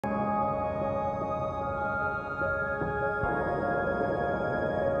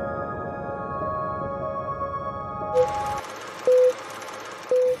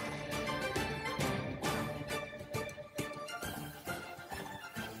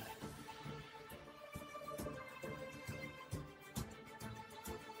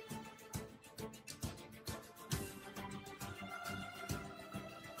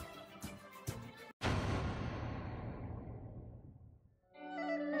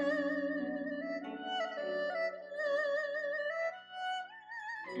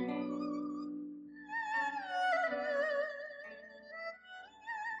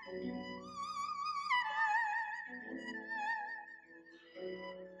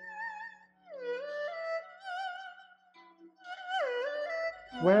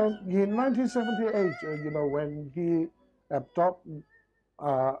When in 1978, when he adopted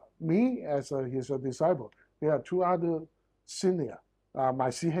me as his disciple, there are two other senior, my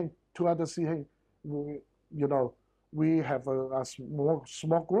Siheng, two other Siheng, you know, we have a small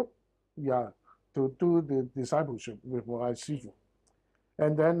group, yeah, to do the discipleship with my Sifu.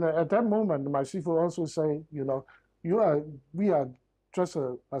 And then at that moment, my Sifu also say, we are just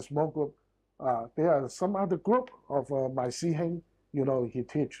a small group. There are some other group of my Siheng, he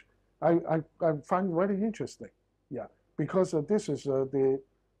teach. I find very interesting, yeah, because this is the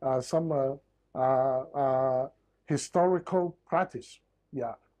some historical practice,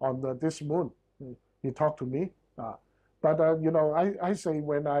 yeah, on this moon. He talked to me, but I say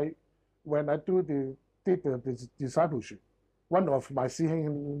when I did the discipleship, one of my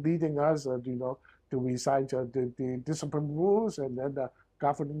Siheng leading us, to recite the discipline rules and then the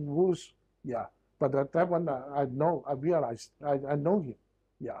governing rules. Yeah, but that one I know, I realized, I know him.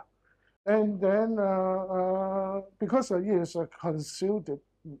 Yeah, and then because he is a concealed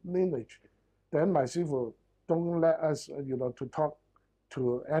lineage, then my Sifu don't let us, to talk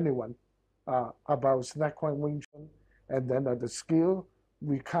to anyone about snack coin Wing Chun, and then the skill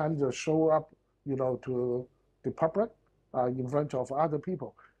we can't show up, to the public in front of other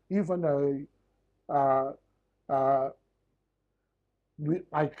people. Even uh, uh,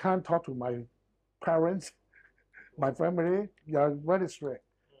 I can't talk to my parents, my family. Yeah, very strict.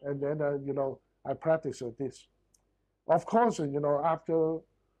 And then I practice this. Of course, after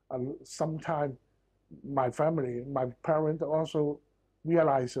some time, my family, my parents also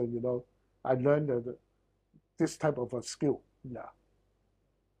realize, I learned this type of a skill. Yeah.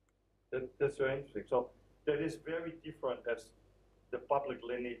 That's very interesting. So that is very different as the public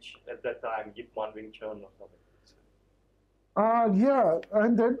lineage at that time, Yip Man Wing Chun or something. Yeah,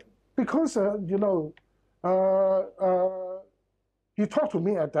 and then because uh, uh, he talked to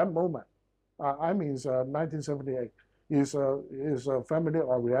me at that moment. I mean, it's 1978. Is family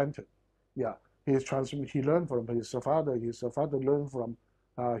oriented. Yeah, he learned from his father. His father learned from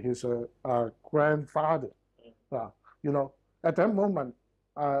his grandfather. Uh, you know, at that moment,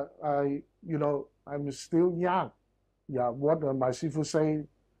 I'm still young. Yeah, what my Sifu say,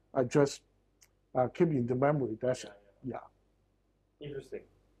 I just keep in the memory. That's it. Yeah. Interesting.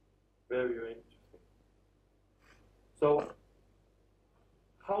 Very, very interesting. So,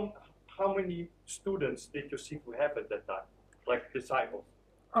 how many students did your Sifu have at that time, like disciples?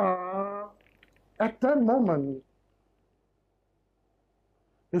 Uh, at that moment,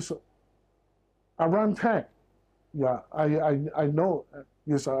 it's around 10. Yeah, I know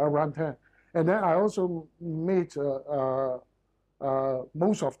it's around 10. And then I also meet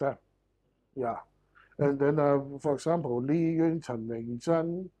most of them. Yeah. And then, for example, Li Yun, Chen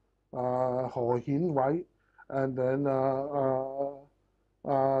Mingzhen, He Hianwei, and then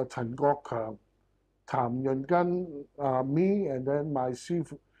Chen Guokang, Tam Yungen, me, and then my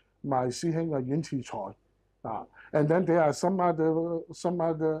Siheng Yun Qicai. And then there are some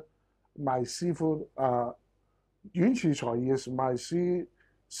other my Sifu Yun Qicai is my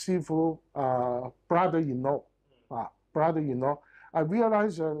Sifu brother-in-law. Brother-in-law. I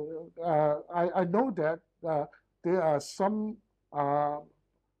realize I know that there are some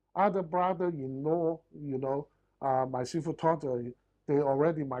other brother-in-law, my Sifu taught they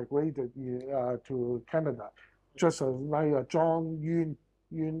already migrated to Canada, just like John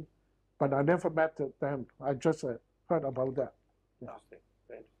Yun, but I never met them. I just heard about that. Yeah. Interesting.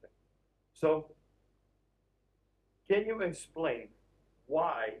 Interesting. So, can you explain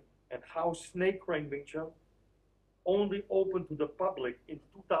why and how snake ring Wing Chun only opened to the public in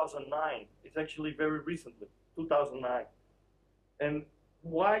 2009? It's actually very recently, 2009. And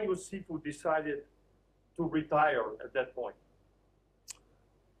why your Sifu decided to retire at that point?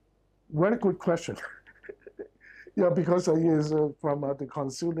 Very good question. Yeah, because he is from the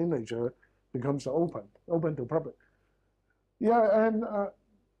concealed lineage becomes open to public. Yeah, and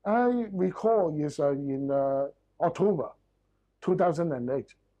I recall is in October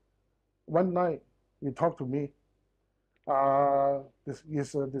 2008. One night he talked to me. This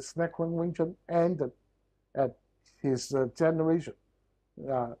is the snack Wing Chun ended at his generation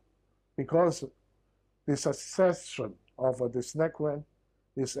because the succession of the snack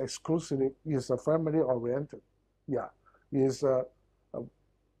is exclusively is family oriented. Yeah, is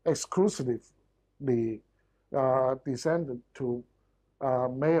exclusively descended to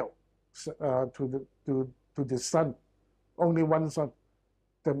male to the son, only one son.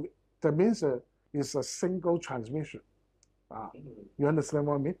 That means it's a single transmission. You understand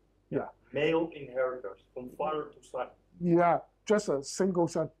what I mean? Yeah. Male inheritors from father to son. Yeah, just a single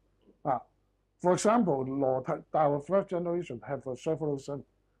son. For example, our first generation have several sons,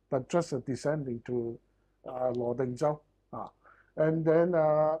 but just descending to 羅定州. And then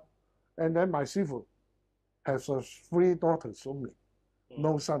my Sifu has 3 daughters only,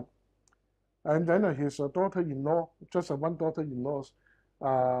 no son. And then his daughter-in-law, just one daughter-in-law,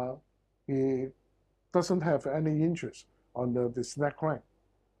 he doesn't have any interest on the snack crime.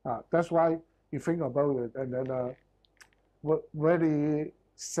 That's why he think about it, and then very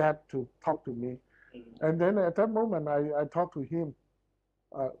sad to talk to me. And then at that moment, I talked to him.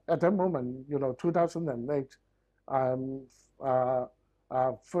 At that moment, 2008, I'm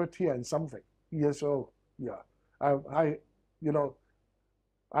 30 and something years old. Yeah, I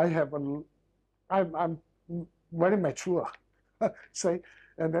I have I'm very mature. Say,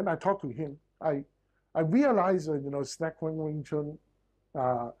 and then I talked to him. I realized snack Wing Chun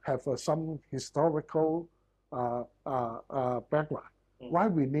have some historical background. Why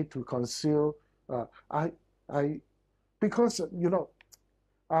we need to conceal? I because in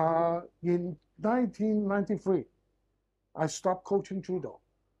 1993 I stopped coaching judo.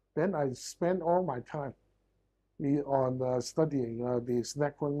 Then I spent all my time on studying the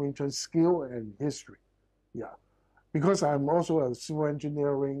snack Wing Chun skill and history. Yeah, because I'm also a civil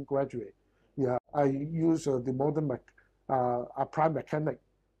engineering graduate. Yeah, I use the modern applied mechanic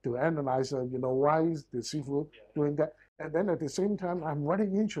to analyze, why is the seafood doing that. And then at the same time, I'm very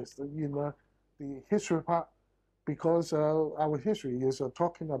interested in the history part because our history is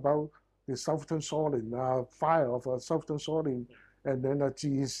talking about the Southern Solin, fire of Southern Solin, and then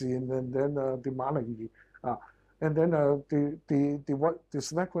Jixin, and then the Malangi. And then the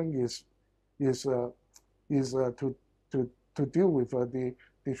snack wing is to deal with the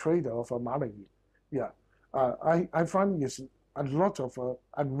trader of Malangi. Yeah, I find it's a lot of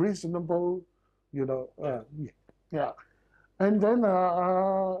unreasonable, yeah. And then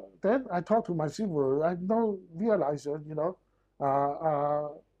I talked to my Sifu. I now realize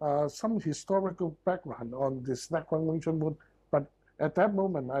some historical background on the snack Wing Chun Moon, but at that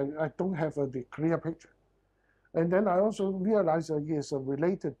moment I don't have the clear picture. And then I also realized it's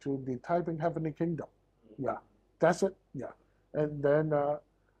related to the Taiping Heavenly Kingdom. Yeah, that's it. Yeah, and then I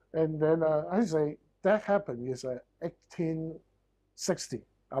say that happened is 1860,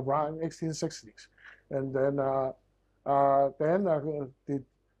 around 1860s, and then the the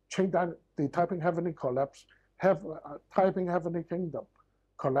Taiping Heavenly collapse, Taiping Heavenly Kingdom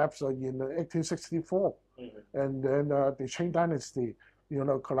collapsed in 1864, and then the Qing Dynasty,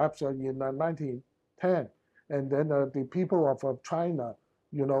 collapsed in 1910. And then the people of China,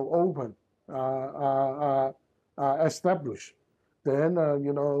 open, established. Then,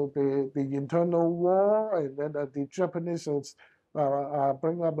 the internal war, and then the Japanese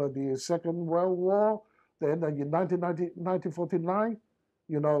bring up the Second World War. Then in 1949,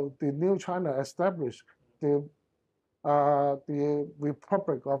 the new China established the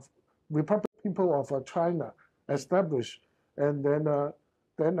Republic People of China established, and then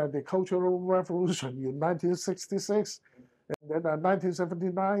the Cultural Revolution in 1966, and then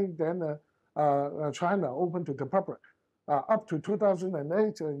 1979, then China opened to the public. Up to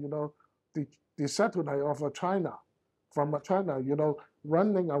 2008, the satellite of China, from China,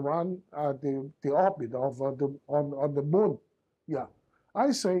 running around the orbit of on the moon. Yeah,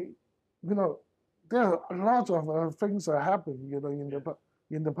 I say, there are a lot of things that happened,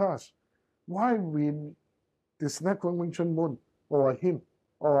 in the past. Why we the snack Wing Chun Moon or him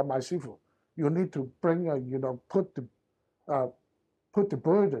or my Sifu, you need to bring, put the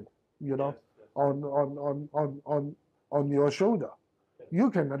burden, on your shoulder.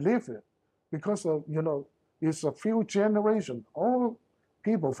 You can live it because it's a few generations. All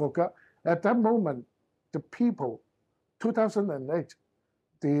people forgot at that moment. The people, 2008,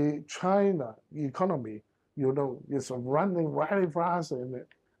 the China economy, is running very fast, and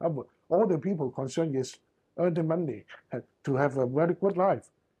all the people concerned is earning money to have a very good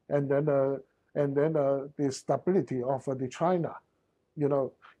life, and then the stability of the China, in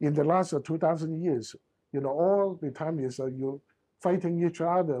the last 2,000 years, all the time is you fighting each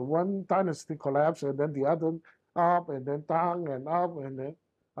other. One dynasty collapse, and then the other up, and then down and up, and then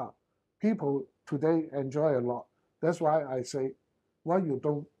people today enjoy a lot. That's why I say, why you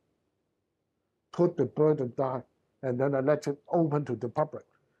don't put the burden down, and then let it open to the public,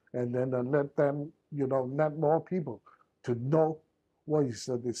 and then let them, let more people to know what is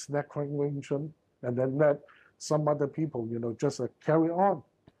the snack Wing Chun, and then let some other people, just carry on.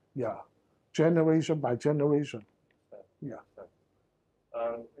 Yeah, generation by generation. Yeah.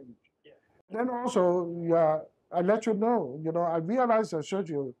 Then also, yeah, I let you know, I realized that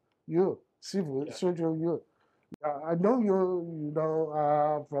Sergio, Sifu Sergio, I know you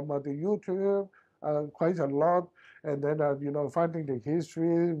know, from the YouTube quite a lot, and then you know, finding the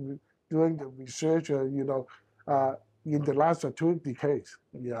history, doing the research, uh, in the last 2 decades.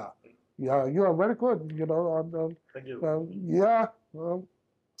 Yeah, yeah, you are very good. You know, Thank you. yeah,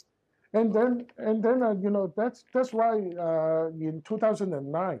 and then you know, that's why in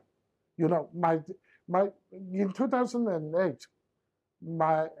 2009, you know, my in 2008,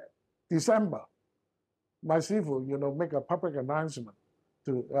 my December, my Sifu, you know, make a public announcement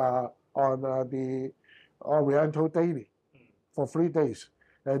to on the Oriental Daily for 3 days,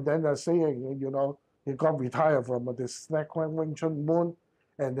 and then saying, you know, he got retired from the Snack Wing Chun Moon,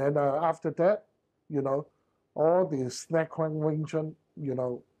 and then after that, you know, all the Snack Wing Chun, you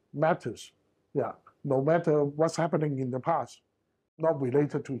know, matters, yeah, no matter what's happening in the past, not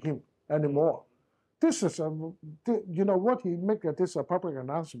related to him anymore. This is you know what he make this public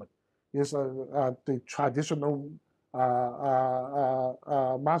announcement is the traditional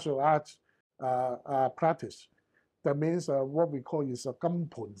martial arts practice. That means what we call is a 金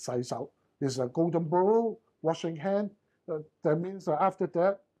盆洗手, is a golden bowl, washing hand. That means after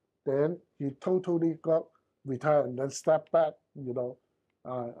that, then he totally got retired and then stepped back, you know,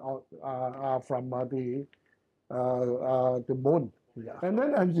 from the moon. Yeah. And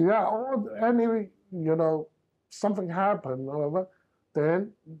then yeah, any you know, something happened, whatever,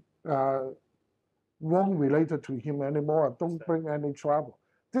 then won't related to him anymore. Don't bring any trouble.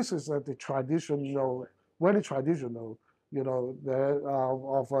 This is the traditional, very traditional, you know,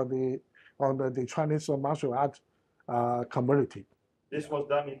 of the Chinese martial arts community. This was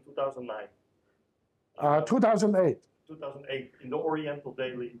done in 2009. 2008. 2008 in the Oriental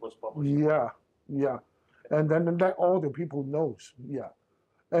Daily it was published. Yeah, yeah, and then let all the people knows. Yeah,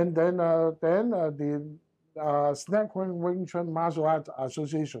 and then the Snack Wing Chun Martial Arts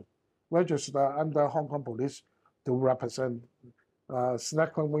Association registered under Hong Kong Police to represent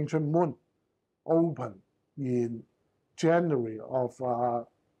Snack Wing Chun Moon open in January of the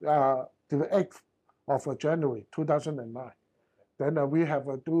 8th of January 2009. Then we have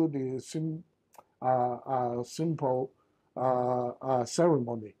do the simple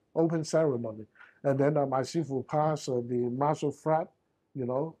ceremony, open ceremony, and then my Sifu passed the martial flag, you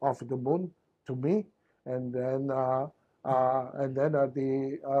know, of the moon to me, and then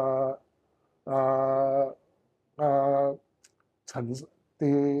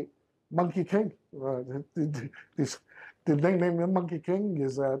the Monkey King, the nickname of Monkey King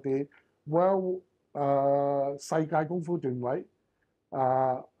is the World 世界功夫段位.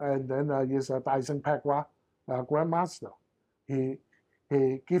 And then is Dai Seng Pek Wah, Grandmaster. He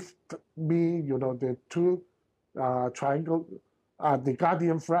gifted me, you know, the two triangle, the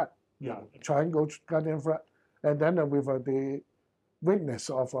Guardian flag, yeah, triangle Guardian flag, and then with the witness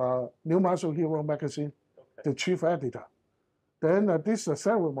of New Martial Hero magazine, the chief editor. Then this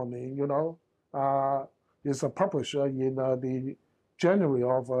ceremony, you know, is published in the January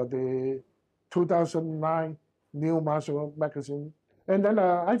of the 2009 New Martial magazine. And then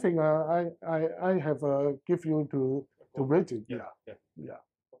I think I have give you to read it. Yeah.